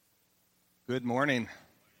Good morning.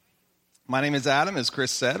 My name is Adam, as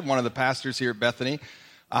Chris said, one of the pastors here at Bethany.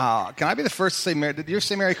 Can I be the first to say Merry? Did you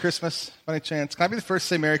say Merry Christmas by any chance? Can I be the first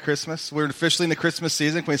to say Merry Christmas? We're officially in the Christmas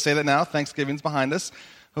season. Can we say that now? Thanksgiving's behind us.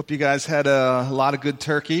 Hope you guys had a lot of good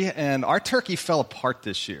turkey. And our turkey fell apart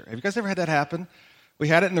this year. Have you guys ever had that happen? We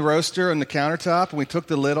had it in the roaster on the countertop, and we took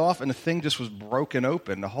the lid off, and the thing just was broken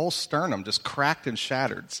open. The whole sternum just cracked and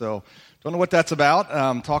shattered. So don't know what that's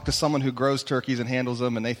about. Talk to someone who grows turkeys and handles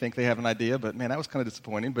them, and they think they have an idea. But, man, that was kind of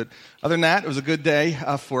disappointing. But other than that, it was a good day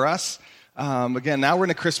for us. Again, now we're in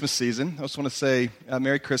the Christmas season. I just want to say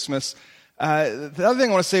Merry Christmas. The other thing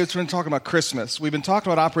I want to say is we're talking about Christmas. We've been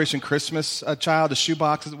talking about Operation Christmas Child, the shoe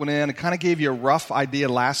boxes that went in. It kind of gave you a rough idea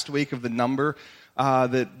last week of the number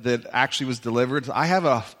that actually was delivered. I have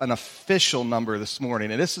an official number this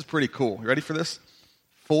morning, and this is pretty cool. You ready for this?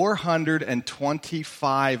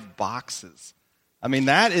 425 boxes. I mean,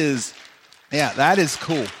 that is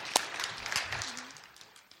cool.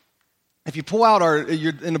 If you pull out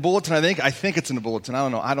you're in the bulletin, I think it's in the bulletin. I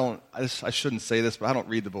don't know. I shouldn't say this, but I don't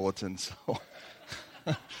read the bulletin. So,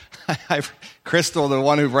 Crystal, the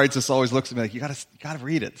one who writes this, always looks at me like, you gotta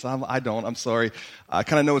read it. So I don't. I'm sorry. I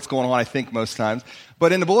kind of know what's going on, I think, most times.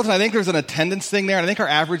 But in the bulletin, I think there's an attendance thing there. And I think our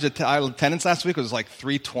average attendance last week was like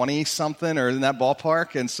 320-something or in that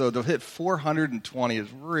ballpark. And so to hit 420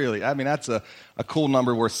 is really, that's a cool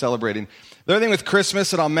number worth celebrating. The other thing with Christmas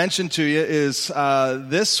that I'll mention to you is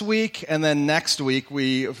this week and then next week,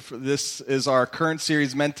 this is our current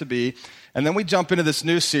series Meant to Be. And then we jump into this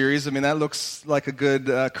new series. That looks like a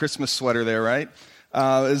good Christmas sweater there, right?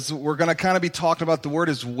 We're going to kind of be talking about the word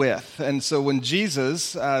is with. And so when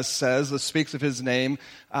Jesus speaks of his name,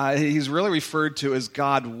 he's really referred to as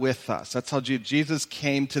God with us. That's how Jesus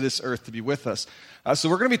came to this earth to be with us. So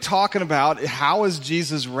we're going to be talking about how is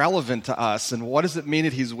Jesus relevant to us and what does it mean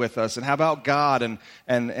that he's with us and how about God and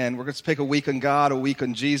we're going to take a week on God, a week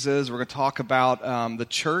on Jesus. We're going to talk about the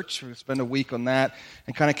church. We're going to spend a week on that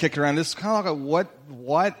and kind of kick around. This is kind of like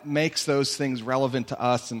what makes those things relevant to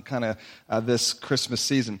us and kind of this Christmas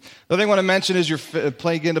season. The other thing I want to mention is you're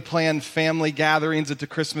begin to plan family gatherings at the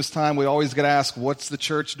Christmas time. We always get asked, what's the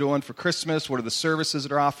church doing for Christmas? What are the services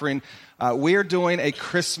that are offering? We're doing a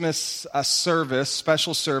Christmas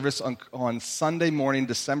special service on Sunday morning,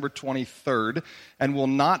 December 23rd, and we'll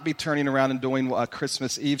not be turning around and doing a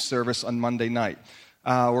Christmas Eve service on Monday night.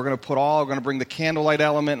 We're going to bring the candlelight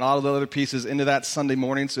element and all of the other pieces into that Sunday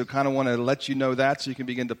morning, so kind of want to let you know that so you can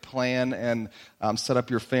begin to plan and set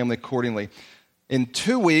up your family accordingly. In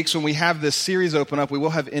 2 weeks, when we have this series open up, we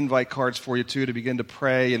will have invite cards for you, too, to begin to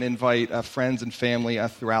pray and invite friends and family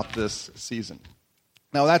throughout this season.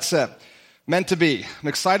 Now, that's it. Meant to be. I'm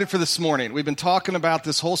excited for this morning. We've been talking about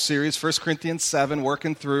this whole series, 1 Corinthians 7,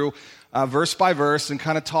 working through verse by verse and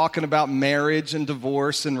kind of talking about marriage and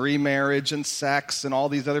divorce and remarriage and sex and all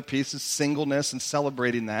these other pieces, singleness and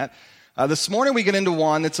celebrating that. This morning we get into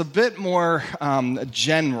one that's a bit more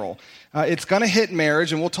general. It's going to hit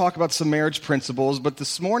marriage, and we'll talk about some marriage principles, but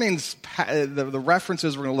this morning's, the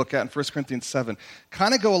references we're going to look at in 1 Corinthians 7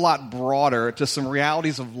 kind of go a lot broader to some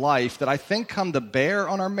realities of life that I think come to bear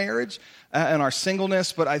on our marriage and our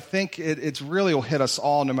singleness, but I think it's really will hit us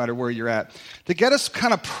all no matter where you're at. To get us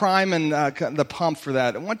kind of priming the pump for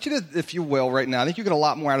that, I want you to, if you will, right now, I think you get a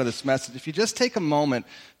lot more out of this message. If you just take a moment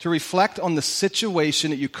to reflect on the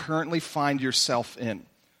situation that you currently find yourself in.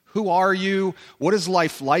 Who are you? What is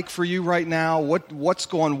life like for you right now? What's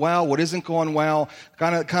going well? What isn't going well?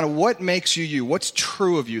 Kind of what makes you you? What's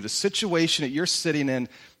true of you? The situation that you're sitting in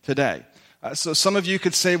today. So some of you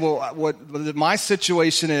could say, well, what my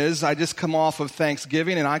situation is, I just come off of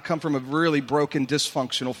Thanksgiving and I come from a really broken,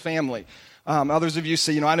 dysfunctional family. Others of you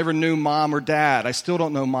say, I never knew mom or dad. I still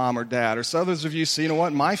don't know mom or dad. Or so others of you say,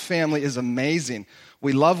 what? My family is amazing.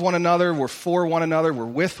 We love one another. We're for one another. We're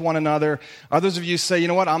with one another. Others of you say,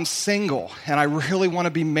 I'm single and I really want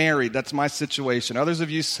to be married. That's my situation. Others of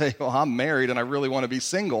you say, well, I'm married and I really want to be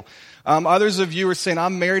single. Others of you are saying,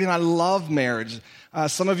 I'm married and I love marriage.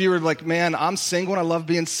 Some of you are like, man, I'm single and I love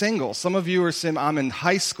being single. Some of you are saying, I'm in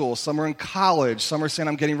high school. Some are in college. Some are saying,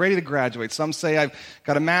 I'm getting ready to graduate. Some say, I've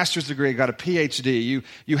got a master's degree, got a PhD.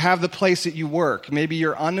 You have the place that you work. Maybe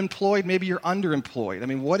you're unemployed. Maybe you're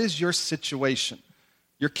underemployed. What is your situation?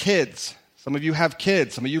 Your kids. Some of you have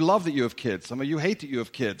kids. Some of you love that you have kids. Some of you hate that you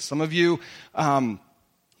have kids. Some of you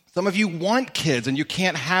want kids and you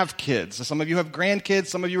can't have kids. Some of you have grandkids.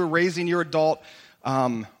 Some of you are raising your adult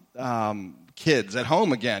kids at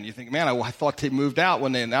home again. You think, man, I thought they moved out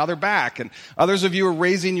now they're back. And others of you are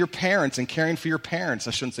raising your parents and caring for your parents.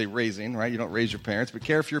 I shouldn't say raising, right? You don't raise your parents, but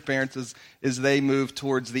care for your parents as they move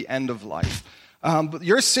towards the end of life. But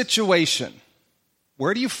your situation,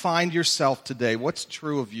 Where do you find yourself today? What's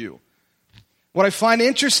true of you? What I find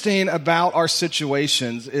interesting about our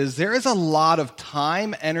situations is there is a lot of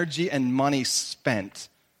time, energy, and money spent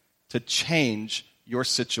to change your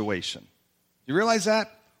situation. You realize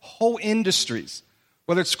that? Whole industries,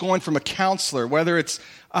 whether it's going from a counselor, whether it's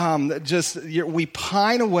we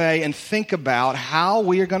pine away and think about how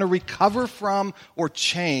we are going to recover from or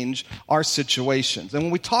change our situations. And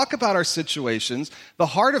when we talk about our situations, the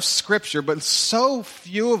heart of Scripture, but so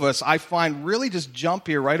few of us, I find, really just jump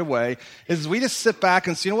here right away, is we just sit back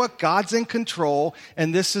and say, you know what, God's in control,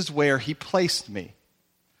 and this is where He placed me.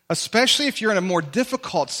 Especially if you're in a more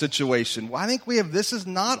difficult situation. Well, I think this is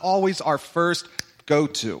not always our first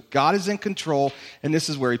go-to. God is in control, and this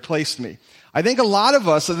is where He placed me. I think a lot of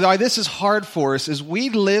us, why this is hard for us, is we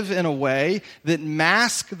live in a way that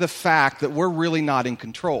masks the fact that we're really not in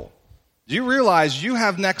control. Do you realize you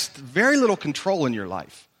have very little control in your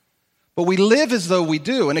life? But we live as though we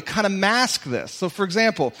do, and it kind of masks this. So, for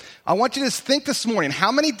example, I want you to think this morning,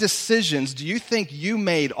 how many decisions do you think you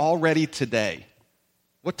made already today?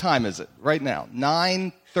 What time is it right now?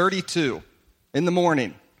 9:32 in the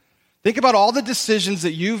morning. Think about all the decisions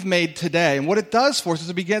that you've made today, and what it does for us is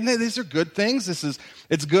to begin, these are good things.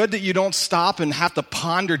 It's good that you don't stop and have to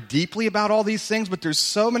ponder deeply about all these things, but there's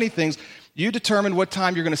so many things. You determine what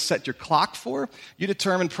time you're going to set your clock for. You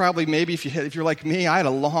determine probably maybe if you're like me, I had a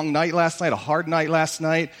long night last night, a hard night last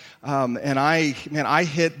night, and I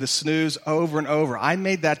hit the snooze over and over. I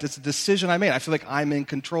made that decision I made. I feel like I'm in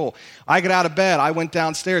control. I got out of bed. I went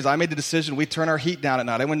downstairs. I made the decision. We turn our heat down at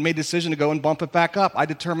night. I made the decision to go and bump it back up. I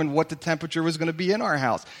determined what the temperature was going to be in our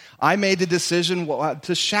house. I made the decision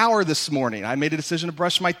to shower this morning. I made a decision to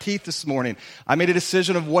brush my teeth this morning. I made a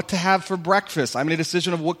decision of what to have for breakfast. I made a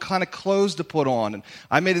decision of what kind of clothes to put on. And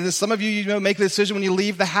I made it. Some of you make the decision when you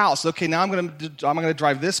leave the house. Okay, now I'm going to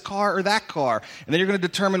drive this car or that car, and then you're going to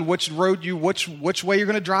determine which way you're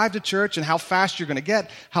going to drive to church and how fast you're going to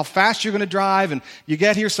get, how fast you're going to drive. And you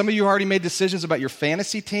get here. Some of you already made decisions about your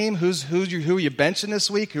fantasy team. Who are you benching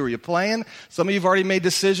this week? Who are you playing? Some of you've already made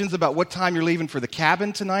decisions about what time you're leaving for the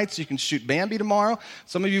cabin tonight, so you can shoot Bambi tomorrow.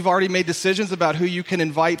 Some of you have already made decisions about who you can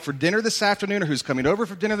invite for dinner this afternoon or who's coming over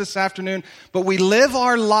for dinner this afternoon. But we live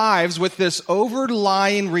our lives with this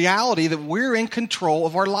overlying reality that we're in control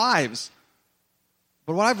of our lives.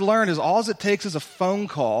 But what I've learned is all it takes is a phone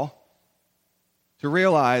call to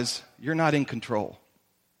realize you're not in control.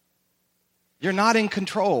 You're not in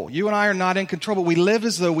control. You and I are not in control, but we live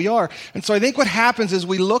as though we are. And so I think what happens is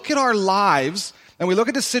we look at our lives and we look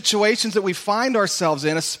at the situations that we find ourselves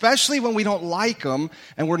in, especially when we don't like them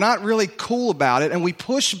and we're not really cool about it, and we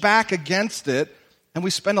push back against it, and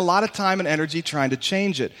we spend a lot of time and energy trying to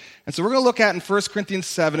change it. And so we're going to look at in 1 Corinthians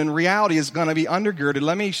 7, and reality is going to be undergirded.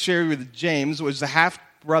 Let me share with James, who is the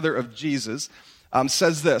half-brother of Jesus,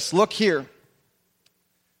 says this, "Look here.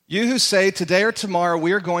 You who say, today or tomorrow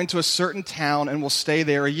we are going to a certain town and will stay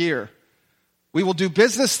there a year. We will do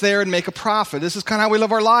business there and make a profit." This is kind of how we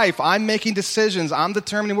live our life. I'm making decisions. I'm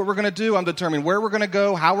determining what we're going to do. I'm determining where we're going to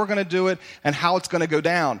go, how we're going to do it, and how it's going to go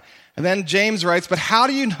down. And then James writes, "But how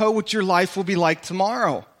do you know what your life will be like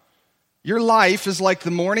tomorrow? Your life is like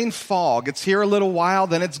the morning fog. It's here a little while,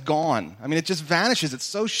 then it's gone." I mean, it just vanishes. It's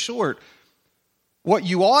so short. "What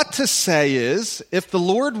you ought to say is, if the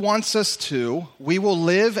Lord wants us to, we will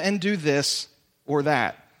live and do this or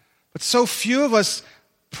that." But so few of us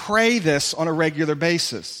pray this on a regular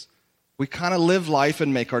basis. We kind of live life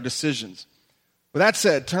and make our decisions. With that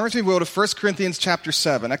said, turn with me to 1 Corinthians chapter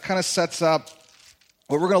 7. That kind of sets up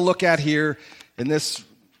what we're going to look at here in this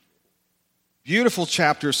beautiful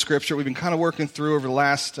chapter of Scripture we've been kind of working through over the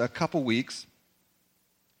last couple weeks.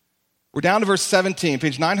 We're down to verse 17,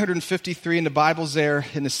 page 953 in the Bible's there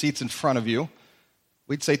in the seats in front of you.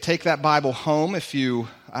 We'd say take that Bible home. If you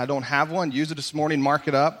don't have one, use it this morning, mark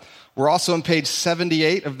it up. We're also on page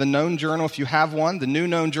 78 of the Known Journal if you have one. The new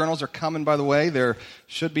Known Journals are coming, by the way. They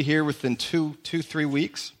should be here within 3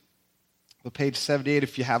 weeks. But page 78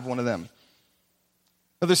 if you have one of them.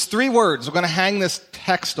 Now, there's 3 words we're going to hang this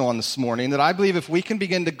text on this morning that I believe if we can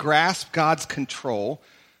begin to grasp God's control,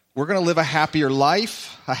 we're going to live a happier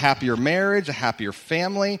life, a happier marriage, a happier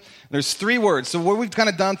family. There's 3 words. So what we've kind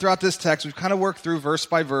of done throughout this text, we've kind of worked through verse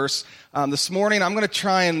by verse. This morning, I'm going to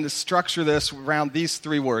try and structure this around these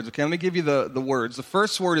 3 words. Okay, let me give you the words. The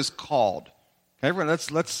first word is called. Okay, everyone,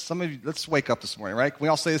 let's wake up this morning, right? Can we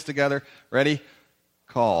all say this together? Ready?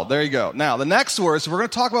 Called. There you go. Now, the next word, so we're going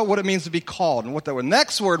to talk about what it means to be called. And what the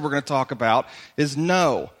next word we're going to talk about is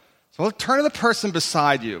know. So let's turn to the person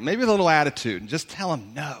beside you, maybe with a little attitude, and just tell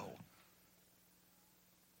them no.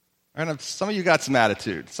 And some of you got some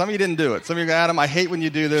attitude. Some of you didn't do it. Some of you go, Adam, I hate when you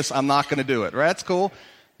do this. I'm not going to do it. Right? That's cool.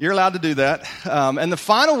 You're allowed to do that. And the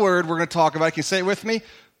final word we're going to talk about, can you say it with me?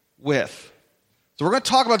 With. So we're going to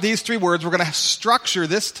talk about these three words. We're going to structure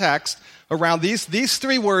this text around these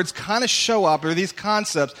three words kind of show up, or these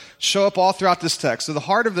concepts show up all throughout this text. So the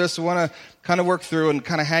heart of this, we want to kind of work through and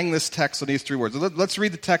kind of hang this text on these three words. Let's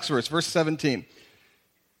read the text verse, verse 17.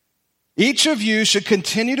 Each of you should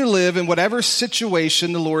continue to live in whatever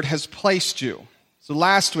situation the Lord has placed you. So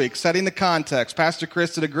last week, setting the context, Pastor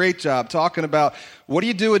Chris did a great job talking about what do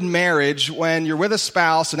you do in marriage when you're with a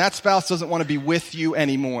spouse and that spouse doesn't want to be with you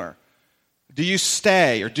anymore? Do you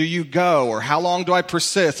stay or do you go, or how long do I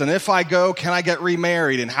persist? And if I go, can I get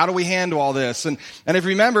remarried? And how do we handle all this? And if you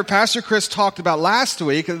remember, Pastor Chris talked about last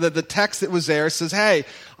week, the text that was there says, hey,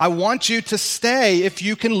 I want you to stay if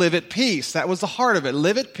you can live at peace. That was the heart of it.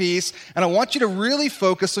 Live at peace. And I want you to really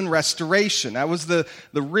focus on restoration. That was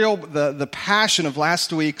the passion of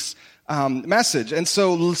last week's message. And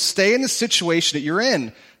so stay in the situation that you're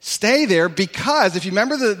in. Stay there because if you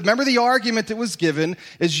remember the argument that was given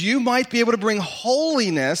is you might be able to bring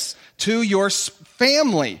holiness to your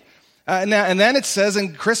family. And then it says,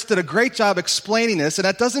 and Chris did a great job explaining this, and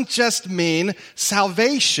that doesn't just mean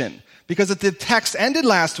salvation. Because the text ended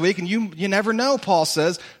last week, and you never know, Paul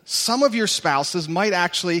says, some of your spouses might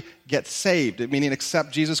actually get saved, meaning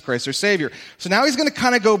accept Jesus Christ, their Savior. So now he's going to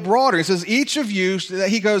kind of go broader. He says, each of you,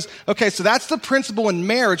 he goes, okay, so that's the principle in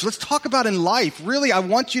marriage. Let's talk about in life. Really, I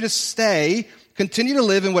want you to continue to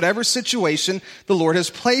live in whatever situation the Lord has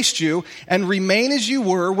placed you, and remain as you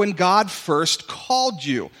were when God first called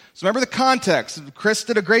you. So remember the context. Chris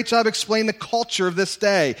did a great job explaining the culture of this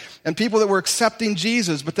day and people that were accepting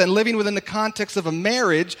Jesus, but then living within the context of a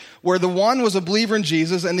marriage where the one was a believer in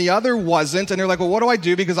Jesus and the other wasn't. And they're like, well, what do I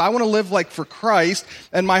do? Because I want to live like for Christ,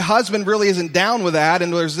 and my husband really isn't down with that.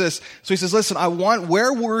 And there's this. So he says, listen,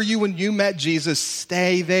 where were you when you met Jesus?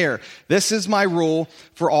 Stay there. This is my rule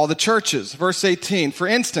for all the churches. Verse 18, for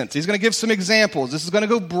instance, he's going to give some examples. This is going to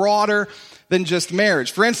go broader than just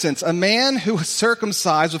marriage. For instance, a man who was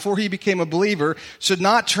circumcised before he became a believer should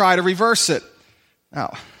not try to reverse it.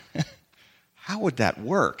 Now, how would that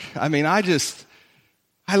work? I mean, I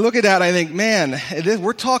look at that, I think, man,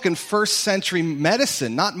 we're talking first century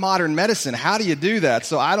medicine, not modern medicine. How do you do that?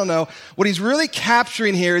 So I don't know. What he's really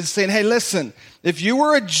capturing here is saying, hey, listen, if you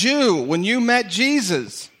were a Jew when you met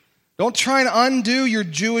Jesus, don't try and undo your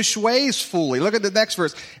Jewish ways fully. Look at the next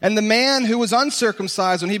verse. And the man who was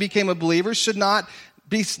uncircumcised when he became a believer should not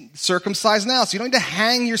be circumcised now. So you don't need to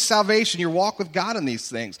hang your salvation, your walk with God on these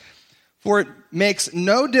things. For it makes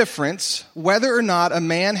no difference whether or not a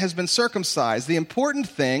man has been circumcised. The important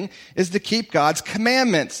thing is to keep God's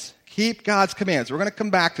commandments. Keep God's commandments. We're going to come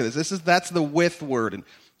back to this. That's the with word, and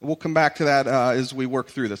we'll come back to that as we work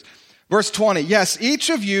through this. Verse 20, yes, each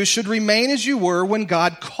of you should remain as you were when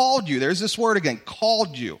God called you. There's this word again,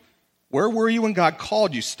 called you. Where were you when God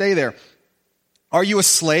called you? Stay there. Are you a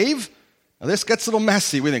slave? Now this gets a little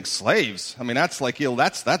messy. We think slaves. I mean, that's like,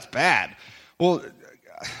 that's bad. Well,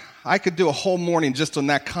 I could do a whole morning just on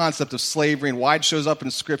that concept of slavery and why it shows up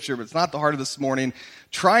in Scripture, but it's not the heart of this morning.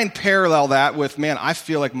 Try and parallel that with, man, I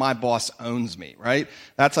feel like my boss owns me, right?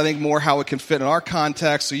 That's, I think, more how it can fit in our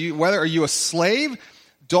context. So are you a slave?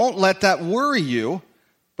 Don't let that worry you.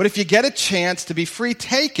 But if you get a chance to be free,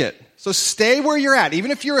 take it. So stay where you're at, even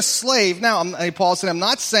if you're a slave. Now, Paul said, I'm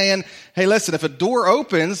not saying, hey, listen, if a door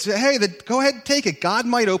opens, hey, go ahead and take it. God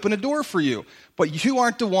might open a door for you, but you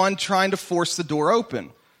aren't the one trying to force the door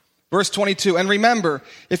open. Verse 22, and remember,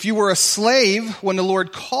 if you were a slave when the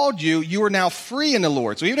Lord called you, you are now free in the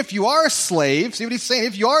Lord. So even if you are a slave, see what he's saying?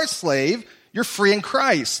 If you are a slave, you're free in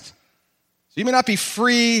Christ. So you may not be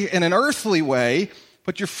free in an earthly way,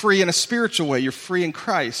 but you're free in a spiritual way. You're free in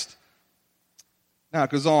Christ. Now it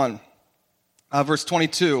goes on. Verse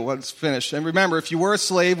 22, let's finish. And remember, if you were a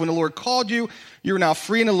slave when the Lord called you, you are now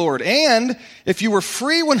free in the Lord. And if you were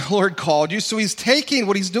free when the Lord called you, so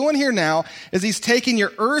what he's doing here now is he's taking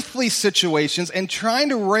your earthly situations and trying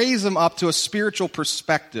to raise them up to a spiritual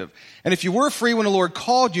perspective. And if you were free when the Lord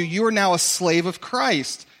called you, you are now a slave of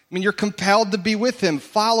Christ. I mean, you're compelled to be with him,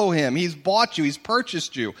 follow him. He's bought you, he's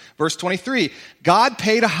purchased you. Verse 23, God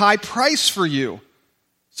paid a high price for you.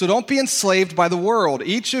 So don't be enslaved by the world.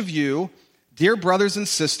 Each of you, dear brothers and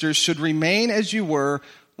sisters, should remain as you were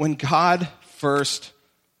when God first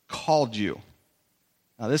called you.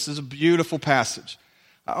 Now, this is a beautiful passage.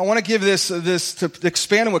 I want to give this to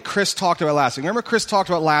expand on what Chris talked about last week. Remember Chris talked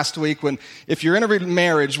about last week when if you're in a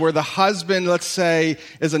marriage where the husband, let's say,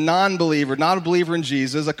 is a non-believer, not a believer in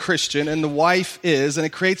Jesus, a Christian, and the wife is, and it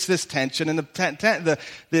creates this tension. And the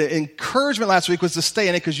encouragement last week was to stay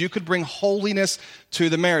in it because you could bring holiness to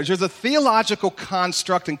the marriage. There's a theological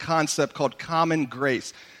construct and concept called common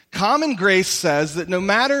grace. Common grace says that no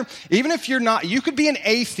matter, even if you're not, you could be an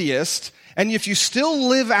atheist, and if you still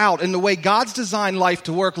live out in the way God's designed life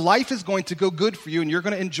to work, life is going to go good for you and you're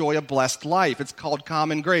going to enjoy a blessed life. It's called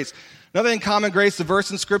common grace. Another thing, common grace, the verse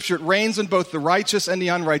in Scripture, it rains on both the righteous and the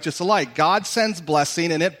unrighteous alike. God sends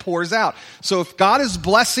blessing and it pours out. So if God is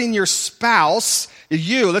blessing your spouse,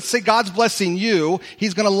 you, let's say God's blessing you,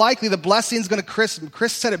 he's going to likely, the blessing's going to,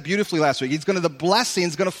 Chris said it beautifully last week, the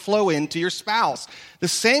blessing's going to flow into your spouse. The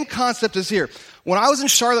same concept is here. When I was in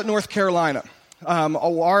Charlotte, North Carolina,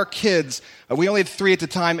 our kids, we only had 3 at the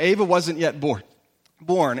time. Ava wasn't yet born.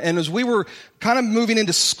 And as we were kind of moving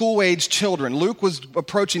into school-age children, Luke was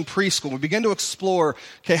approaching preschool. We began to explore,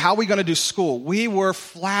 okay, how are we going to do school? We were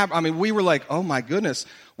we were like, oh my goodness,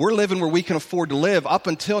 we're living where we can afford to live. Up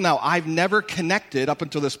until now, I've never connected, up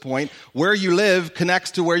until this point, where you live connects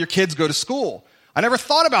to where your kids go to school. I never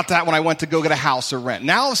thought about that when I went to go get a house or rent.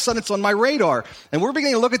 Now, all of a sudden, it's on my radar. And we're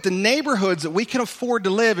beginning to look at the neighborhoods that we can afford to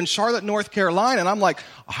live in Charlotte, North Carolina. And I'm like,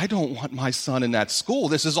 I don't want my son in that school.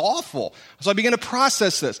 This is awful. So I begin to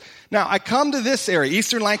process this. Now, I come to this area,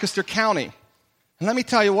 Eastern Lancaster County. And let me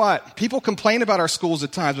tell you what, people complain about our schools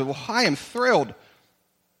at times, but well, I am thrilled.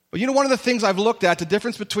 But you know, one of the things I've looked at, the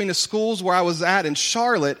difference between the schools where I was at in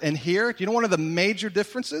Charlotte and here, you know one of the major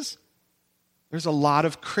differences? There's a lot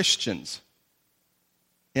of Christians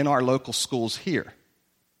in our local schools here.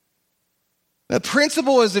 The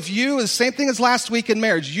principle is the same thing as last week in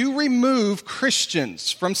marriage. You remove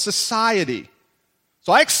Christians from society.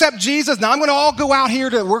 So I accept Jesus. Now I'm going to all go out here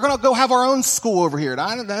we're going to go have our own school over here.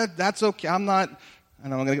 That's okay. I know I'm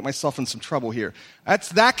going to get myself in some trouble here.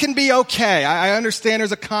 That can be okay. I understand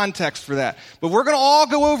there's a context for that. But we're going to all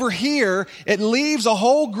go over here. It leaves a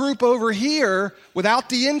whole group over here without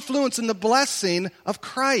the influence and the blessing of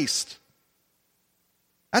Christ.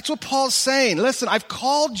 That's what Paul's saying. Listen, I've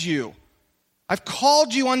called you. I've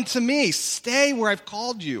called you unto me. Stay where I've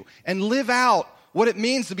called you and live out what it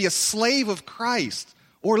means to be a slave of Christ,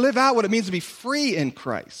 or live out what it means to be free in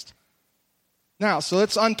Christ. Now, so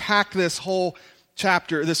let's unpack this whole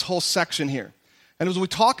chapter, this whole section here. And as we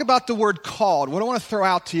talk about the word called, what I want to throw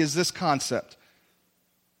out to you is this concept.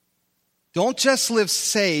 Don't just live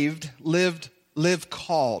saved, live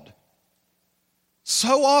called.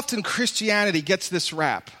 So often Christianity gets this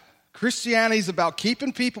rap. Christianity is about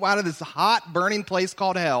keeping people out of this hot, burning place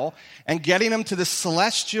called hell and getting them to the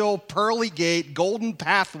celestial, pearly gate, golden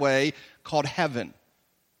pathway called heaven.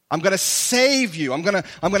 I'm going to save you. I'm going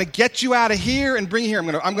to get you out of here and bring you here.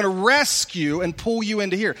 I'm going to rescue and pull you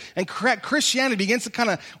into here. And Christianity begins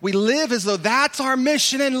to we live as though that's our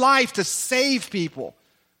mission in life, to save people.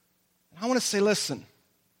 And I want to say, listen,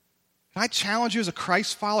 can I challenge you as a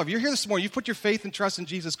Christ follower? If you're here this morning, you've put your faith and trust in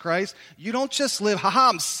Jesus Christ, you don't just live,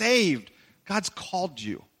 I'm saved. God's called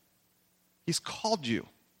you. He's called you.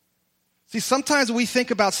 See, sometimes we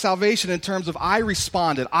think about salvation in terms of I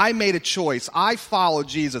responded, I made a choice, I followed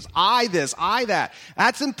Jesus, I this, I that.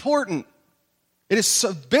 That's important. It is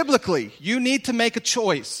so, biblically, you need to make a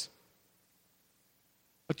choice.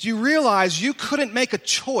 But you realize you couldn't make a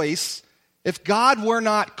choice if God were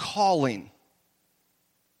not calling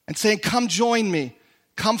and saying, come join me,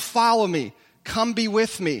 come follow me, come be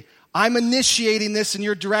with me. I'm initiating this in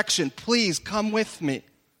your direction. Please come with me.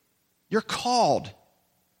 You're called.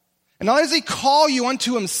 And not only does he call you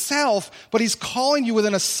unto himself, but he's calling you with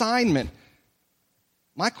an assignment.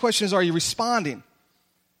 My question is, are you responding?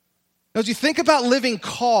 Now, as you think about living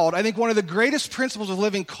called, I think one of the greatest principles of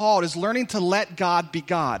living called is learning to let God be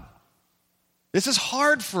God. This is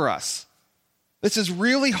hard for us. This is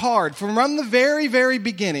really hard. From the very, very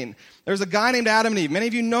beginning, there's a guy named Adam and Eve. Many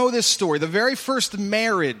of you know this story. The very first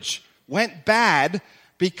marriage went bad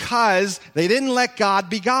because they didn't let God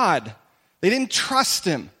be God. They didn't trust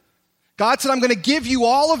him. God said, I'm going to give you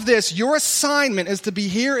all of this. Your assignment is to be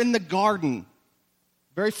here in the garden.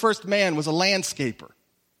 The very first man was a landscaper,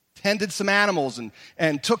 tended some animals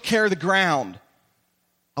and took care of the ground.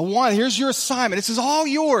 Here's your assignment. This is all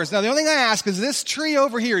yours. Now, the only thing I ask is this tree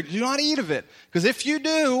over here, do not eat of it. Because if you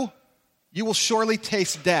do, you will surely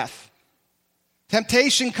taste death.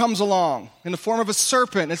 Temptation comes along in the form of a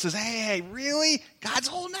serpent and says, hey, really? God's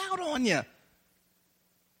holding out on you.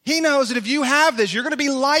 He knows that if you have this, you're going to be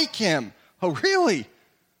like him. Oh, really?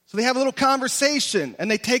 So they have a little conversation and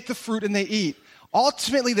they take the fruit and they eat.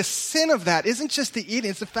 Ultimately, the sin of that isn't just the eating.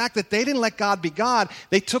 It's the fact that they didn't let God be God.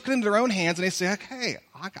 They took it into their own hands and they say, okay,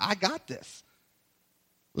 I got this.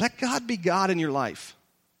 Let God be God in your life.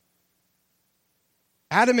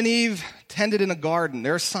 Adam and Eve tended in a garden.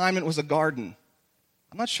 Their assignment was a garden.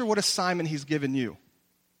 I'm not sure what assignment he's given you.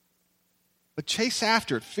 But chase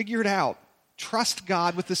after it. Figure it out. Trust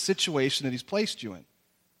God with the situation that he's placed you in.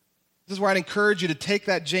 This is where I'd encourage you to take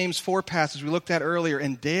that James 4 passage we looked at earlier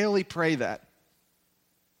and daily pray that.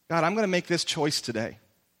 God, I'm going to make this choice today.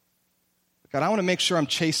 God, I want to make sure I'm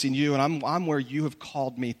chasing you and I'm where you have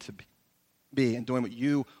called me to be and doing what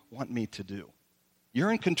you want me to do.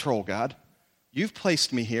 You're in control, God. You've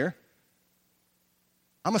placed me here.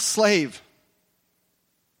 I'm a slave.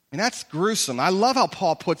 I mean, that's gruesome. I love how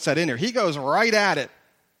Paul puts that in here. He goes right at it.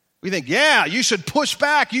 We think, yeah, you should push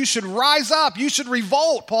back. You should rise up. You should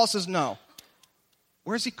revolt. Paul says, no.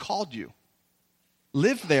 Where's he called you?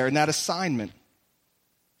 Live there in that assignment.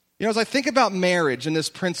 You know, as I think about marriage and this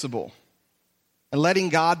principle and letting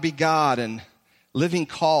God be God and living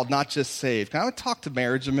called, not just saved. Can I talk to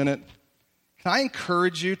marriage a minute? Can I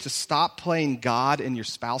encourage you to stop playing God in your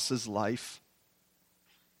spouse's life?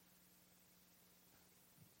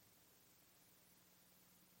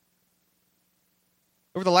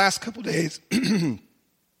 Over the last couple days, I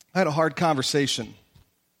had a hard conversation.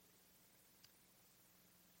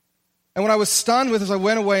 And what I was stunned with as I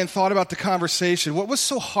went away and thought about the conversation, what was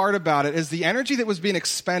so hard about it is the energy that was being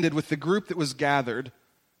expended with the group that was gathered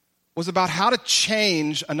was about how to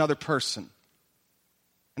change another person.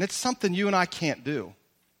 And it's something you and I can't do.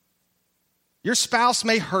 Your spouse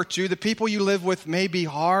may hurt you. The people you live with may be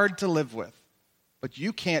hard to live with. But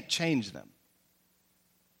you can't change them.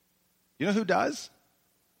 You know who does?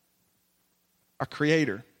 Our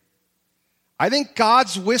Creator. I think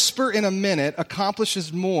God's whisper in a minute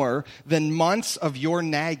accomplishes more than months of your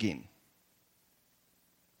nagging.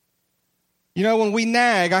 You know, when we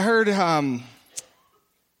nag, I've heard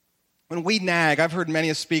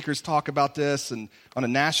many speakers talk about this and on a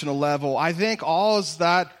national level. I think all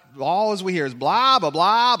as we hear is blah, blah,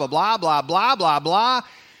 blah, blah, blah, blah, blah, blah, blah.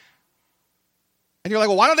 And you're like,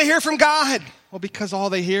 well, why don't they hear from God? Well, because all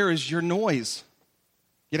they hear is your noise.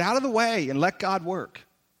 Get out of the way and let God work.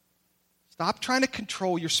 Stop trying to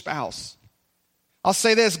control your spouse. I'll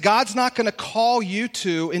say this, God's not going to call you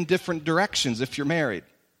two in different directions if you're married.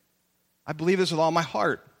 I believe this with all my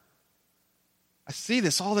heart. I see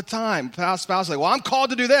this all the time. Spouse like, well, I'm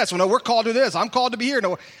called to do this. Well, no, we're called to do this. I'm called to be here.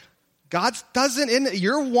 No, God doesn't,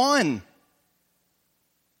 you're one.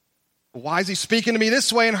 Why is he speaking to me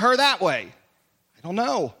this way and her that way? I don't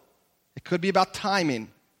know. It could be about timing.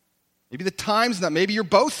 Maybe the time's not. Maybe you're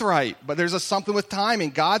both right, but there's something with timing.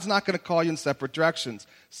 God's not going to call you in separate directions.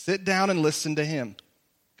 Sit down and listen to him.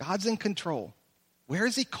 God's in control. Where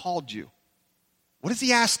has he called you? What does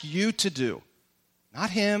he ask you to do? Not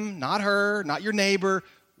him, not her, not your neighbor.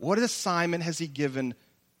 What assignment has he given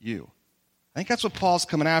you? I think that's what Paul's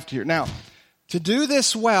coming after here. Now, to do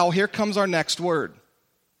this well, here comes our next word.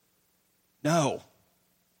 No.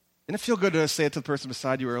 Didn't it feel good to say it to the person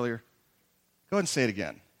beside you earlier? Go ahead and say it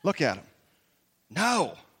again. Look at him.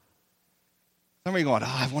 No. Some of you going,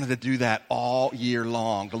 I wanted to do that all year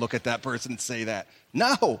long, to look at that person and say that.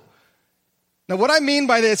 No. Now, what I mean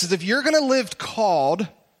by this is if you're going to live called, and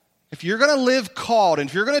if you're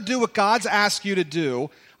going to do what God's asked you to do,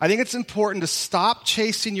 I think it's important to stop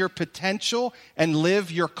chasing your potential and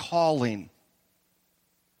live your calling.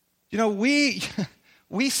 You know, we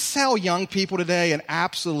sell young people today an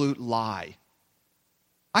absolute lie.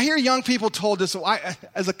 I hear young people told this,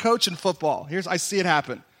 as a coach in football, I see it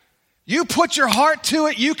happen. You put your heart to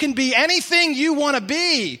it, you can be anything you want to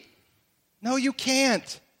be. No, you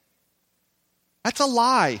can't. That's a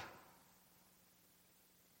lie.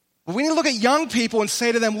 But we need to look at young people and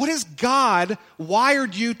say to them, what has God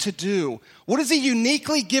wired you to do? What has he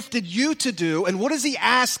uniquely gifted you to do? And what does he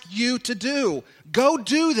ask you to do? Go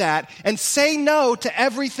do that and say no to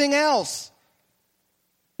everything else.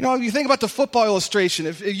 You know, if you think about the football illustration,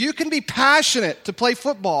 if you can be passionate to play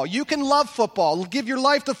football, you can love football, give your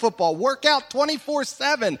life to football, work out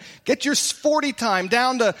 24/7, get your 40 time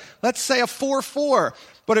down to, let's say, a 4.4.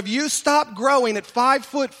 But if you stop growing at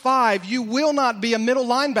 5'5", you will not be a middle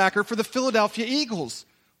linebacker for the Philadelphia Eagles.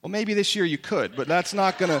 Well, maybe this year you could, but that's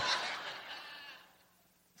not going to...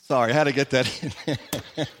 Sorry, I had to get that in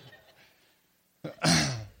there.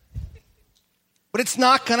 But it's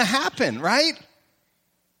not going to happen, right?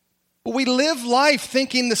 But we live life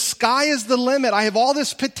thinking the sky is the limit. I have all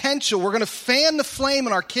this potential. We're going to fan the flame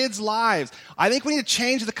in our kids' lives. I think we need to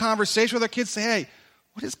change the conversation with our kids. Say, hey,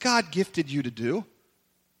 what has God gifted you to do?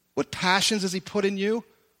 What passions has he put in you?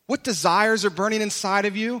 What desires are burning inside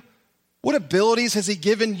of you? What abilities has he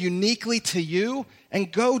given uniquely to you?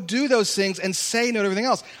 And go do those things and say no to everything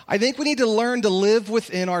else. I think we need to learn to live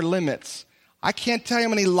within our limits. I can't tell you how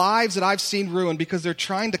many lives that I've seen ruined because they're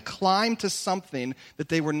trying to climb to something that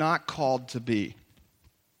they were not called to be.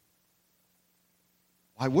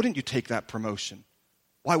 Why wouldn't you take that promotion?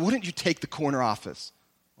 Why wouldn't you take the corner office?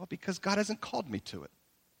 Well, because God hasn't called me to it.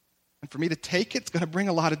 And for me to take it's going to bring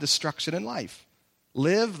a lot of destruction in life.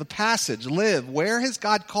 Live the passage. Live. Where has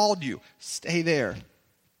God called you? Stay there.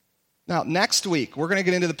 Now, next week, we're going to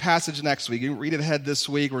get into the passage next week. You can read it ahead this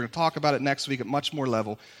week. We're going to talk about it next week at much more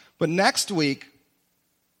level. But next week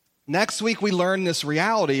we learn this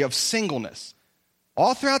reality of singleness.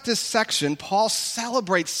 All throughout this section, Paul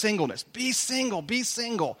celebrates singleness. Be single, be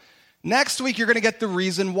single. Next week, you're going to get the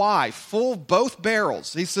reason why. Full both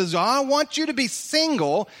barrels. He says, I want you to be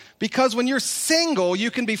single because when you're single, you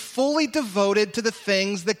can be fully devoted to the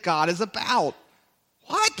things that God is about.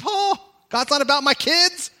 What, Paul? God's not about my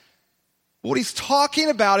kids? What he's talking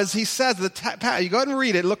about is he says, you go ahead and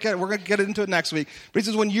read it, look at it, we're going to get into it next week. But he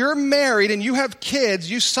says, when you're married and you have kids,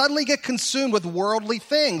 you suddenly get consumed with worldly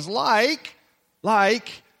things like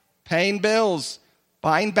paying bills,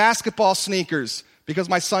 buying basketball sneakers, because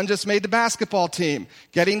my son just made the basketball team,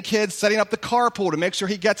 getting kids, setting up the carpool to make sure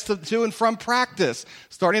he gets to and from practice,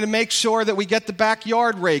 starting to make sure that we get the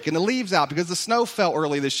backyard rake and the leaves out because the snow fell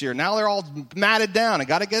early this year. Now they're all matted down and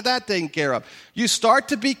got to get that taken care of. You start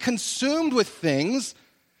to be consumed with things,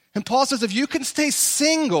 and Paul says if you can stay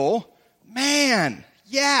single, man,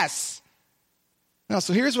 yes. Now,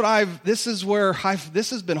 so here's what this has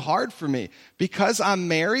been hard for me. Because I'm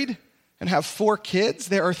married and have 4 kids,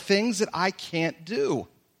 there are things that I can't do.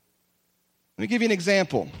 Let me give you an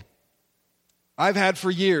example. I've had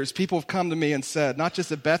for years, people have come to me and said, not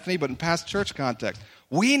just at Bethany, but in past church context,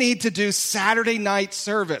 we need to do Saturday night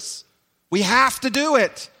service. We have to do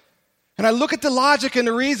it. And I look at the logic and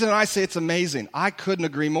the reason, and I say, it's amazing. I couldn't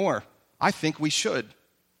agree more. I think we should.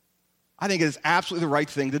 I think it is absolutely the right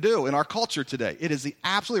thing to do in our culture today. It is the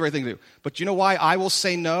absolutely right thing to do. But you know why I will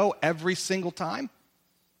say no every single time?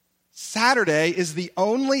 Saturday is the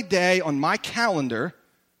only day on my calendar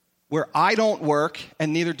where I don't work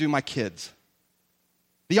and neither do my kids.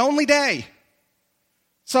 The only day.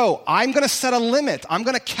 So I'm going to set a limit. I'm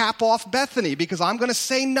going to cap off Bethany because I'm going to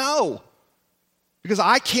say no. Because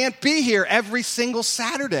I can't be here every single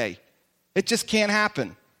Saturday. It just can't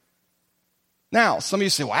happen. Now, some of you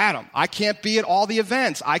say, well, Adam, I can't be at all the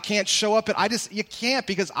events. I can't show up you can't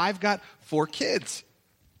because I've got 4 kids.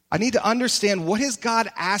 I need to understand what has God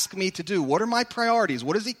asked me to do? What are my priorities?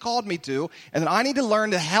 What has he called me to? And then I need to learn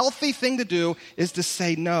the healthy thing to do is to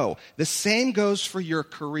say no. The same goes for your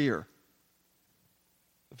career.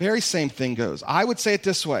 The very same thing goes. I would say it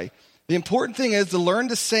this way. The important thing is to learn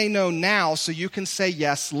to say no now so you can say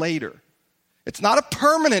yes later. It's not a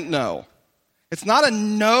permanent no. It's not a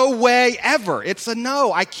no way ever. It's a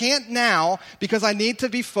no. I can't now because I need to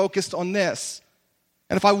be focused on this.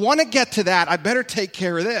 And if I want to get to that, I better take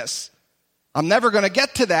care of this. I'm never going to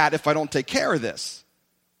get to that if I don't take care of this.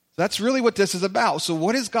 That's really what this is about. So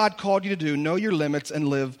what has God called you to do? Know your limits and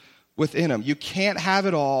live within them. You can't have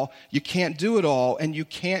it all. You can't do it all. And you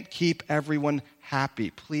can't keep everyone happy.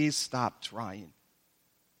 Please stop trying.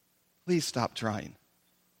 Please stop trying.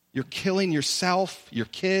 You're killing yourself, your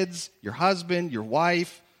kids, your husband, your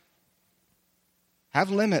wife. Have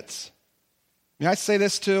limits. May I say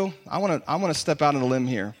this too? I want to step out on a limb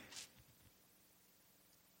here.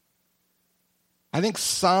 I think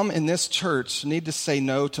some in this church need to say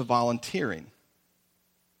no to volunteering.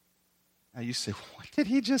 Now you say, what did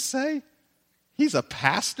he just say? He's a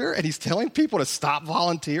pastor and he's telling people to stop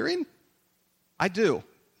volunteering? I do.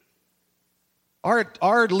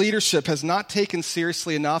 Our leadership has not taken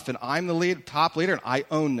seriously enough, and I'm the top leader, and I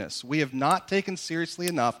own this. We have not taken seriously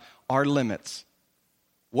enough our limits.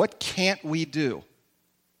 What can't we do?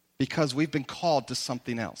 Because we've been called to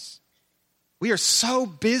something else. We are so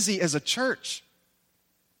busy as a church,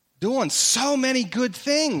 doing so many good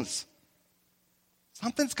things.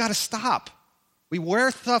 Something's got to stop. We wear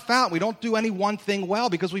stuff out. We don't do any one thing well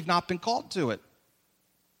because we've not been called to it.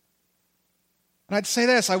 And I'd say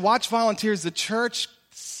this, I watch volunteers. The church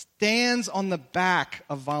stands on the back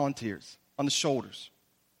of volunteers, on the shoulders.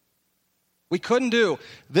 We couldn't do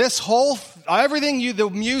this whole, the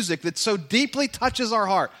music that so deeply touches our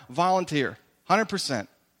heart, volunteer, 100%.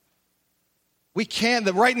 We can't,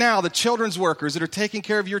 right now, the children's workers that are taking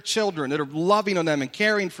care of your children, that are loving on them and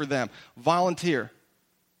caring for them, volunteer.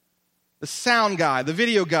 The sound guy, the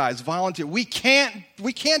video guys, volunteer. We can't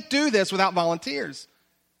do this without volunteers.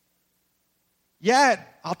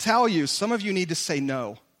 Yet, I'll tell you, some of you need to say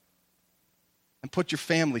no. and put your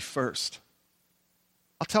family first.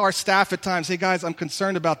 I'll tell our staff at times, hey guys, I'm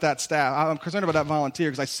concerned about that staff. I'm concerned about that volunteer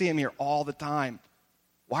because I see him here all the time.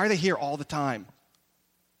 Why are they here all the time?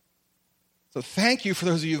 So thank you for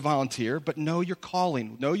those of you who volunteer, but know your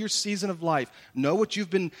calling, know your season of life, know what you've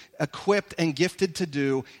been equipped and gifted to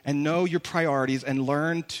do, and know your priorities, and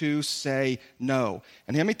learn to say no.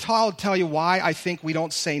 And let me tell you why I think we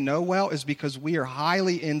don't say no well is because we are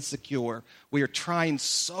highly insecure. We are trying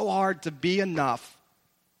so hard to be enough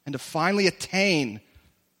and to finally attain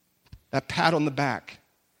that pat on the back.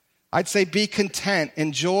 I'd say be content,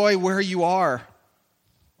 enjoy where you are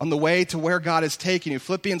on the way to where God is taking you.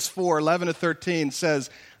 Philippians 4:11-13 says,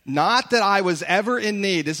 not that I was ever in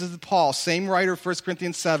need. This is Paul, same writer of 1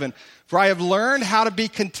 Corinthians 7. For I have learned how to be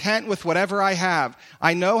content with whatever I have.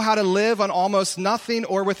 I know how to live on almost nothing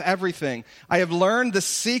or with everything. I have learned the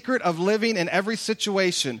secret of living in every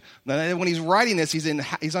situation. When he's writing this,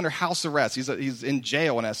 he's under house arrest. He's in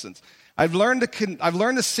jail in essence. I've learned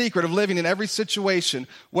the secret of living in every situation,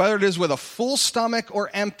 whether it is with a full stomach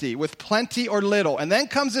or empty, with plenty or little. And then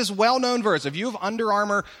comes this well-known verse. If you have Under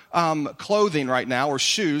Armour clothing right now, or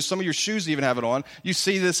shoes, some of your shoes even have it on, you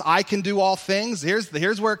see this, I can do all things.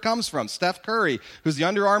 Here's where it comes from. Steph Curry, who's the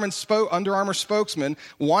Under Armour spokesman,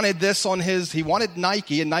 wanted this on he wanted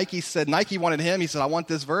Nike, and Nike wanted him. He said, I want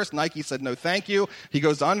this verse. Nike said, no, thank you. He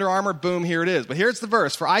goes to Under Armour, boom, here it is. But here's the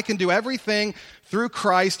verse. For I can do everything through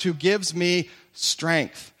Christ who gives me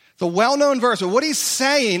strength. It's a well-known verse, but what he's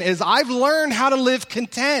saying is I've learned how to live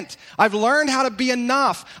content. I've learned how to be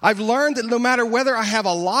enough. I've learned that no matter whether I have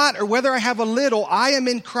a lot or whether I have a little, I am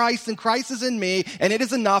in Christ and Christ is in me, and it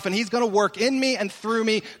is enough, and he's going to work in me and through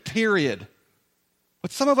me, period.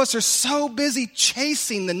 But some of us are so busy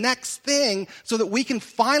chasing the next thing so that we can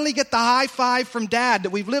finally get the high five from dad that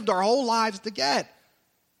we've lived our whole lives to get.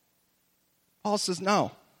 Paul says,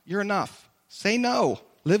 no, you're enough. Say no.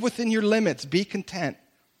 Live within your limits. Be content.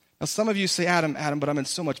 Now, some of you say, Adam, but I'm in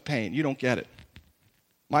so much pain. You don't get it.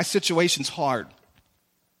 My situation's hard.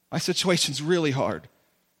 My situation's really hard.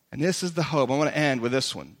 And this is the hope. I want to end with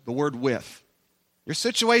this one, the word with. Your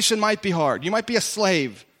situation might be hard. You might be a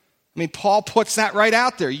slave. I mean, Paul puts that right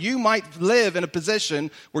out there. You might live in a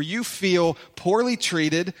position where you feel poorly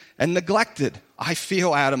treated and neglected. I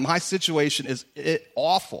feel, Adam, my situation is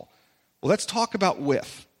awful. Well, let's talk about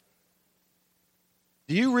with.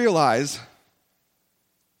 Do you realize, if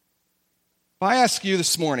I ask you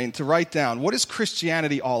this morning to write down, what is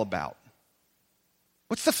Christianity all about?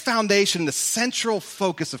 What's the foundation, the central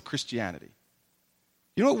focus of Christianity?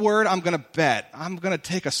 You know what word I'm going to bet? I'm going to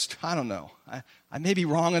take I don't know. I may be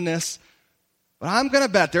wrong on this, but I'm going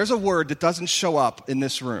to bet there's a word that doesn't show up in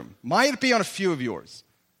this room. Might be on a few of yours.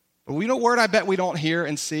 But you know what word I bet we don't hear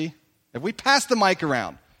and see? If we pass the mic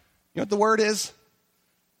around, you know what the word is?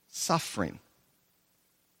 Suffering.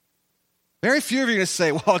 Very few of you are going to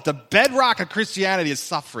say, well, the bedrock of Christianity is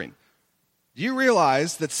suffering. Do you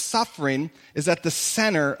realize that suffering is at the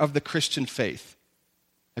center of the Christian faith?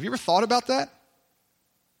 Have you ever thought about that?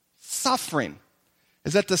 Suffering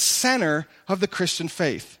is at the center of the Christian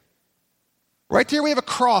faith. Right here we have a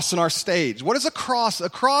cross on our stage. What is a cross? A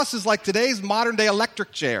cross is like today's modern day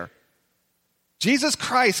electric chair. Jesus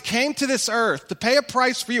Christ came to this earth to pay a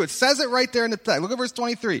price for you. It says it right there in the text. Look at verse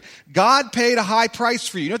 23. God paid a high price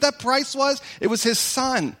for you. You know what that price was? It was his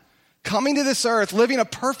son coming to this earth, living a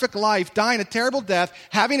perfect life, dying a terrible death,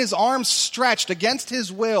 having his arms stretched against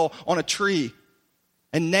his will on a tree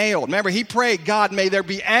and nailed. Remember, he prayed, God, may there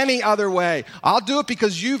be any other way. I'll do it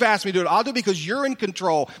because you've asked me to do it. I'll do it because you're in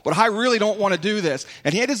control, but I really don't want to do this.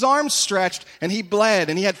 And he had his arms stretched, and he bled,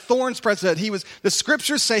 and he had thorns pressed. The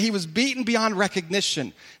scriptures say he was beaten beyond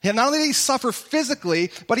recognition. And not only did he suffer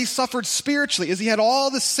physically, but he suffered spiritually, as he had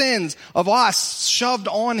all the sins of us shoved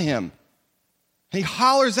on him. And he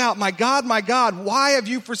hollers out, my God, why have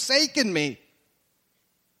you forsaken me?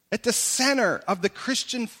 At the center of the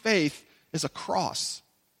Christian faith is a cross.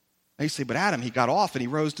 And you say, but Adam, he got off and he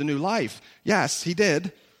rose to new life. Yes, he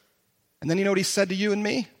did. And then you know what he said to you and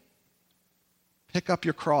me? Pick up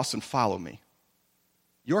your cross and follow me.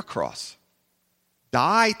 Your cross.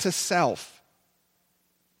 Die to self.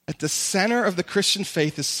 At the center of the Christian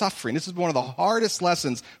faith is suffering. This is one of the hardest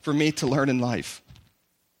lessons for me to learn in life.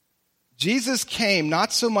 Jesus came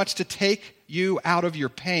not so much to take you out of your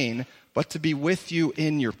pain, but to be with you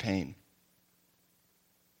in your pain.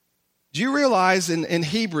 Do you realize in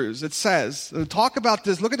Hebrews it says, talk about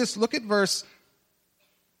this, look at this, look at verse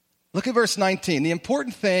 19. The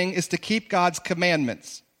important thing is to keep God's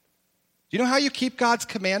commandments. Do you know how you keep God's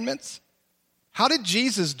commandments? How did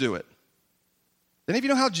Jesus do it? Any of you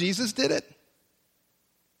know how Jesus did it?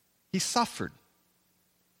 He suffered.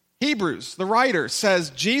 Hebrews, the writer,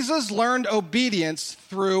 says Jesus learned obedience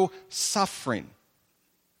through suffering.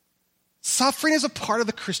 Suffering is a part of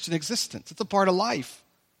the Christian existence. It's a part of life.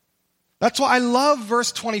 That's why I love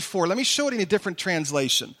verse 24. Let me show it in a different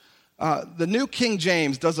translation. The New King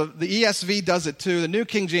James the ESV does it too. The New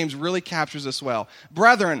King James really captures this well.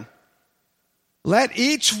 Brethren, let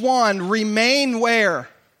each one remain where?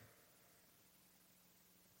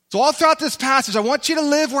 So all throughout this passage, I want you to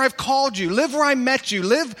live where I've called you. Live where I met you.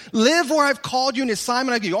 Live where I've called you in the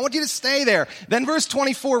assignment I give you. I want you to stay there. Then verse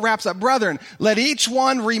 24 wraps up. Brethren, let each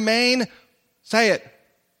one remain, say it,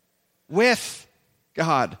 with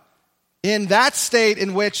God in that state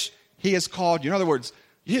in which he has called you. In other words,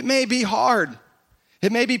 it may be hard.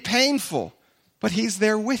 It may be painful, but he's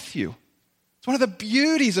there with you. It's one of the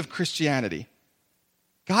beauties of Christianity.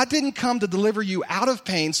 God didn't come to deliver you out of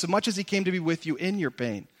pain so much as he came to be with you in your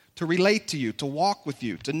pain, to relate to you, to walk with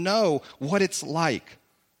you, to know what it's like.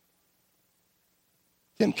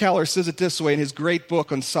 Tim Keller says it this way in his great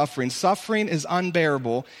book on suffering. Suffering is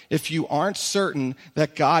unbearable if you aren't certain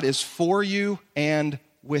that God is for you and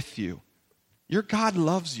with you. Your God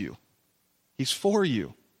loves you. He's for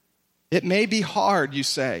you. It may be hard, you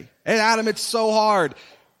say. Hey, Adam, it's so hard.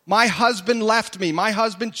 My husband left me. My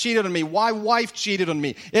husband cheated on me. My wife cheated on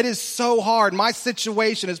me. It is so hard. My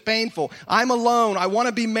situation is painful. I'm alone. I want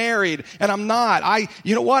to be married, and I'm not.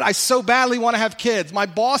 You know what? I so badly want to have kids. My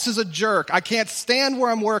boss is a jerk. I can't stand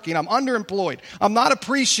where I'm working. I'm underemployed. I'm not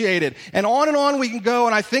appreciated. And on we can go,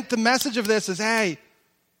 and I think the message of this is, hey,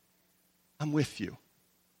 I'm with you.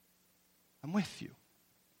 I'm with you.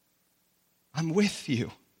 I'm with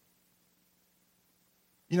you.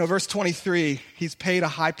 You know, verse 23, he's paid a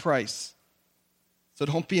high price. So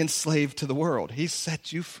don't be enslaved to the world. He's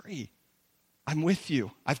set you free. I'm with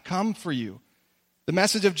you. I've come for you. The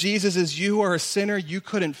message of Jesus is you are a sinner. You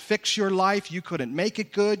couldn't fix your life. You couldn't make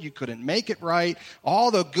it good. You couldn't make it right.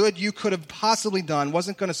 All the good you could have possibly done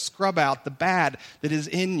wasn't going to scrub out the bad that is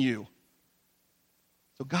in you.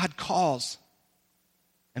 So God calls.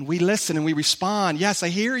 And we listen and we respond. Yes, I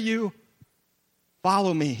hear you.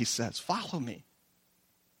 Follow me, he says. Follow me.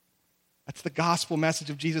 That's the gospel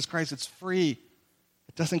message of Jesus Christ. It's free.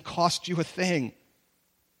 It doesn't cost you a thing.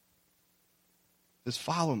 Just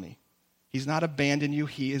follow me. He's not abandoned you.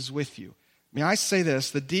 He is with you. May I say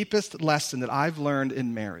this? The deepest lesson that I've learned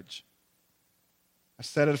in marriage. I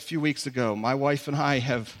said it a few weeks ago. My wife and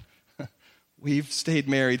I we've stayed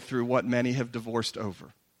married through what many have divorced over.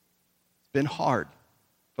 It's been hard,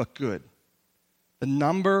 but good. The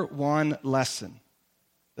number one lesson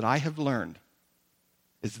that I have learned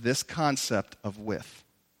is this concept of with.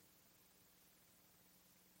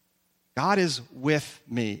 God is with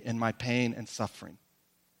me in my pain and suffering.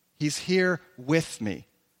 He's here with me.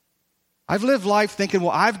 I've lived life thinking,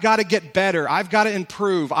 well, I've got to get better. I've got to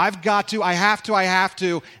improve. I have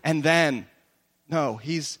to. And then, no,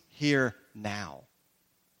 he's here now.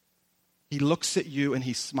 He looks at you and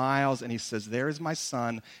he smiles and he says, there is my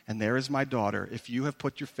son and there is my daughter if you have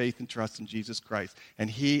put your faith and trust in Jesus Christ. And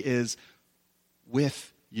he is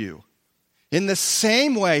with you. In the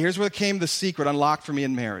same way, here's where came the secret unlocked for me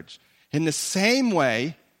in marriage. In the same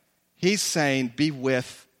way, he's saying, be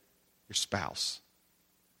with your spouse.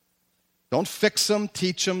 Don't fix them,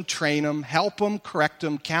 teach them, train them, help them, correct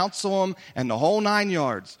them, counsel them, and the whole 9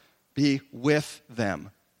 yards. Be with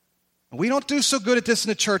them. And we don't do so good at this in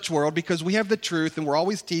the church world because we have the truth and we're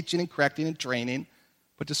always teaching and correcting and training.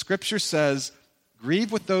 But the scripture says,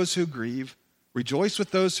 grieve with those who grieve, rejoice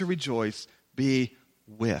with those who rejoice, be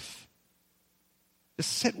with.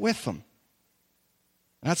 Just sit with them.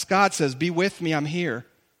 And that's God says, be with me, I'm here.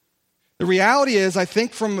 The reality is, I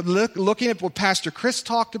think from looking at what Pastor Chris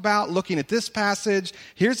talked about, looking at this passage,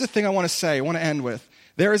 here's the thing I want to say, I want to end with.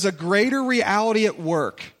 There is a greater reality at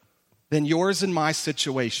work than yours and my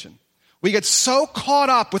situation. We get so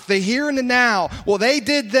caught up with the here and the now. Well, they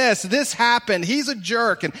did this happened, he's a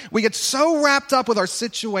jerk. And we get so wrapped up with our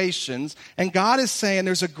situations. And God is saying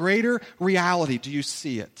there's a greater reality. Do you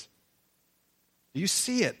see it? Do you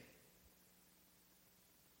see it?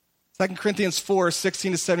 2 Corinthians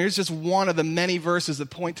 4:16-17. Here's just one of the many verses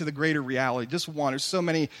that point to the greater reality. Just one. There's so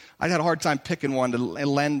many. I had a hard time picking one to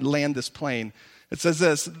land this plane. It says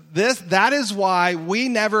that is why we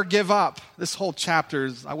never give up. This whole chapter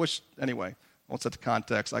is, anyway, I won't set the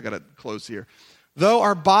context. I got to close here. Though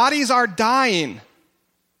our bodies are dying,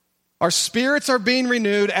 our spirits are being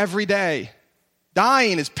renewed every day.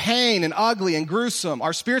 Dying is pain and ugly and gruesome.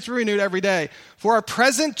 Our spirits are renewed every day. For our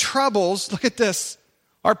present troubles, look at this,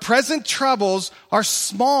 our present troubles are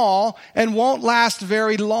small and won't last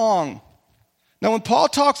very long. Now, when Paul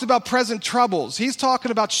talks about present troubles, he's talking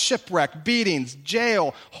about shipwreck, beatings,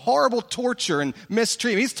 jail, horrible torture, and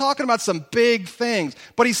mistreatment. He's talking about some big things.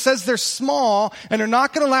 But he says they're small and they're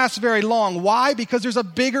not going to last very long. Why? Because there's a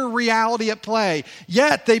bigger reality at play.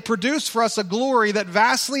 Yet they produce for us a glory that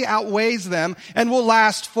vastly outweighs them and will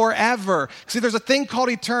last forever. See, there's a thing called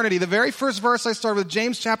eternity. The very first verse I started with,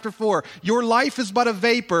 James chapter 4. Your life is but a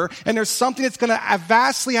vapor, and there's something that's going to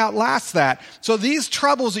vastly outlast that. So these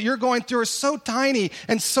troubles that you're going through are so tiny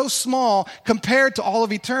and so small compared to all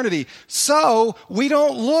of eternity. So we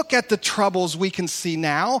don't look at the troubles we can see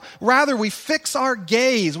now. Rather, we fix our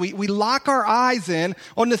gaze. We lock our eyes in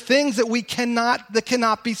on the things that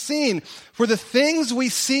cannot be seen. For the things we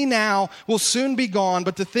see now will soon be gone,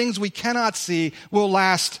 but the things we cannot see will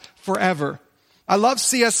last forever. I love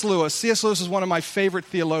C.S. Lewis. C.S. Lewis is one of my favorite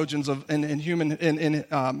theologians in human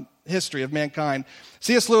history of mankind.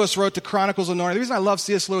 C.S. Lewis wrote the Chronicles of Narnia. The reason I love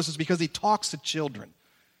C.S. Lewis is because he talks to children.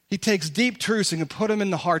 He takes deep truths and can put them in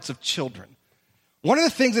the hearts of children. One of the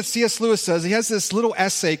things that C.S. Lewis says, he has this little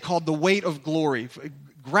essay called The Weight of Glory.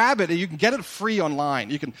 Grab it, and you can get it free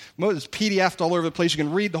online. It's PDF'd all over the place. You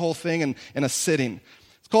can read the whole thing in a sitting.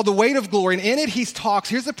 It's called The Weight of Glory, and in it he talks,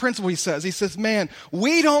 here's the principle he says. He says, man,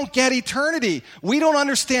 we don't get eternity. We don't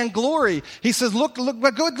understand glory. He says, look to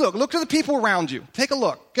the people around you. Take a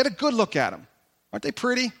look. Get a good look at them. Aren't they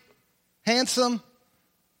pretty? Handsome?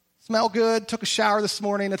 Smell good? Took a shower this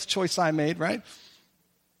morning. That's a choice I made, right?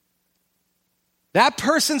 That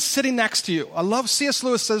person sitting next to you. I love C.S.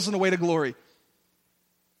 Lewis says in The Weight of Glory.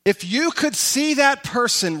 If you could see that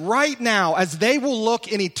person right now as they will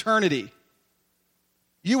look in eternity,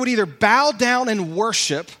 you would either bow down and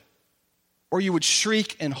worship or you would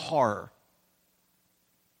shriek in horror.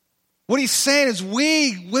 What he's saying is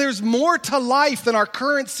there's more to life than our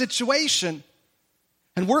current situation.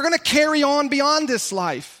 And we're going to carry on beyond this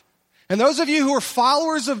life. And those of you who are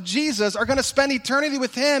followers of Jesus are going to spend eternity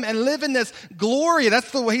with him and live in this glory.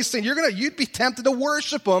 That's the way he's saying. You'd be tempted to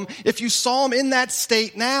worship him if you saw him in that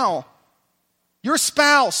state now. Your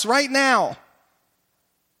spouse right now,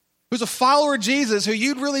 who's a follower of Jesus, who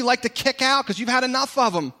you'd really like to kick out because you've had enough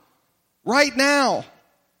of him, right now,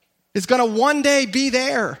 is going to one day be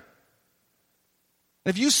there.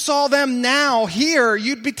 If you saw them now, here,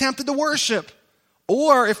 you'd be tempted to worship.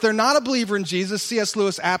 Or if they're not a believer in Jesus, C.S.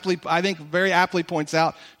 Lewis very aptly points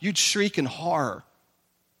out, you'd shriek in horror.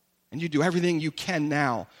 And you do everything you can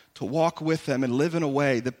now to walk with them and live in a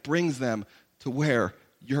way that brings them to where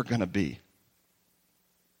you're going to be.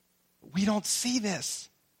 We don't see this.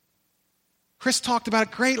 Chris talked about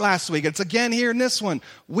it great last week. It's again here in this one.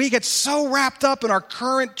 We get so wrapped up in our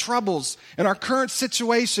current troubles and our current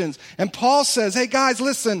situations. And Paul says, hey guys,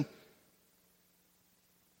 listen.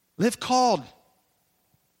 Live called.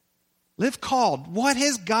 Live called. What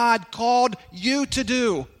has God called you to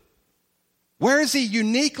do? Where is he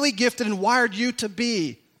uniquely gifted and wired you to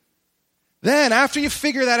be? Then, after you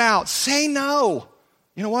figure that out, say no.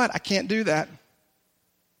 You know what? I can't do that.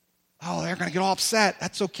 Oh, they're going to get all upset.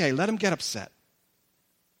 That's okay. Let them get upset.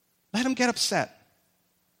 Let them get upset.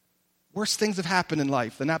 Worse things have happened in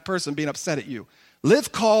life than that person being upset at you.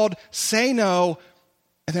 Live called, say no,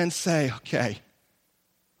 and then say, okay,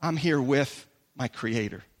 I'm here with my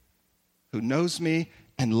Creator who knows me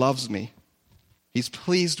and loves me. He's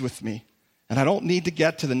pleased with me. And I don't need to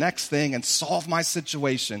get to the next thing and solve my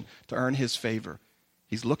situation to earn his favor.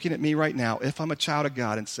 He's looking at me right now, if I'm a child of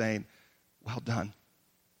God, and saying, well done,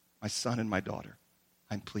 my son and my daughter.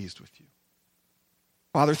 I'm pleased with you.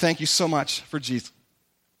 Father, thank you so much for Jesus.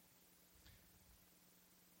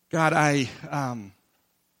 God,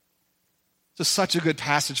 just such a good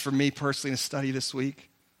passage for me personally to study this week.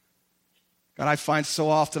 God, I find so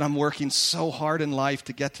often I'm working so hard in life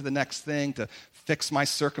to get to the next thing, to fix my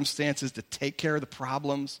circumstances, to take care of the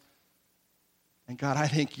problems. And God, I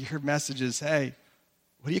think your message is, hey,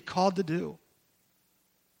 what are you called to do?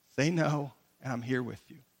 Say no, and I'm here with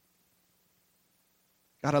you.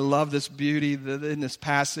 God, I love this beauty in this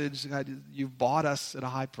passage. God, you've bought us at a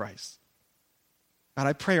high price. God,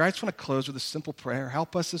 I pray, I just want to close with a simple prayer.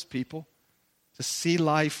 Help us as people to see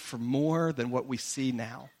life for more than what we see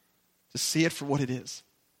now, to see it for what it is.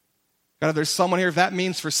 God, if there's someone here, if that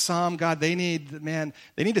means for some, God, they need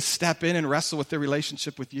to step in and wrestle with their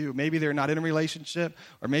relationship with you. Maybe they're not in a relationship,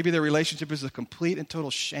 or maybe their relationship is a complete and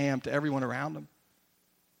total sham to everyone around them.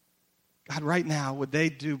 God, right now, would they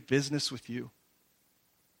do business with you?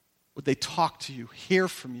 Would they talk to you, hear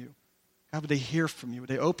from you? God, would they hear from you? Would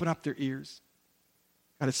they open up their ears?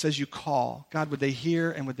 God, it says you call. God, would they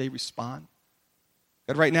hear and would they respond?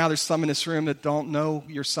 God, right now there's some in this room that don't know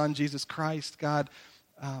your son, Jesus Christ. God,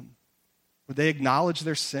 would they acknowledge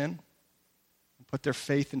their sin? put their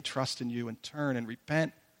faith and trust in you and turn and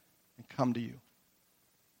repent and come to you.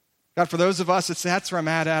 God, for those of us that say, that's where I'm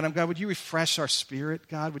at, Adam, God, would you refresh our spirit,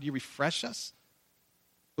 God? Would you refresh us?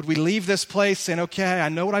 Would we leave this place saying, okay, I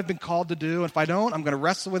know what I've been called to do. If I don't, I'm going to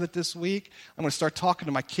wrestle with it this week. I'm going to start talking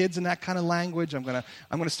to my kids in that kind of language. I'm going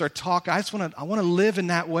to start talking. I want to live in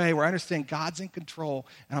that way where I understand God's in control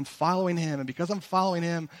and I'm following him. And because I'm following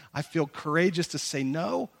him, I feel courageous to say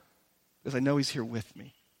no because I know he's here with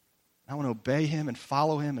me. I want to obey him and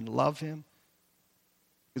follow him and love him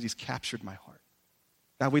because he's captured my heart.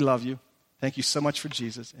 God, we love you. Thank you so much for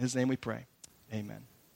Jesus. In his name we pray. Amen.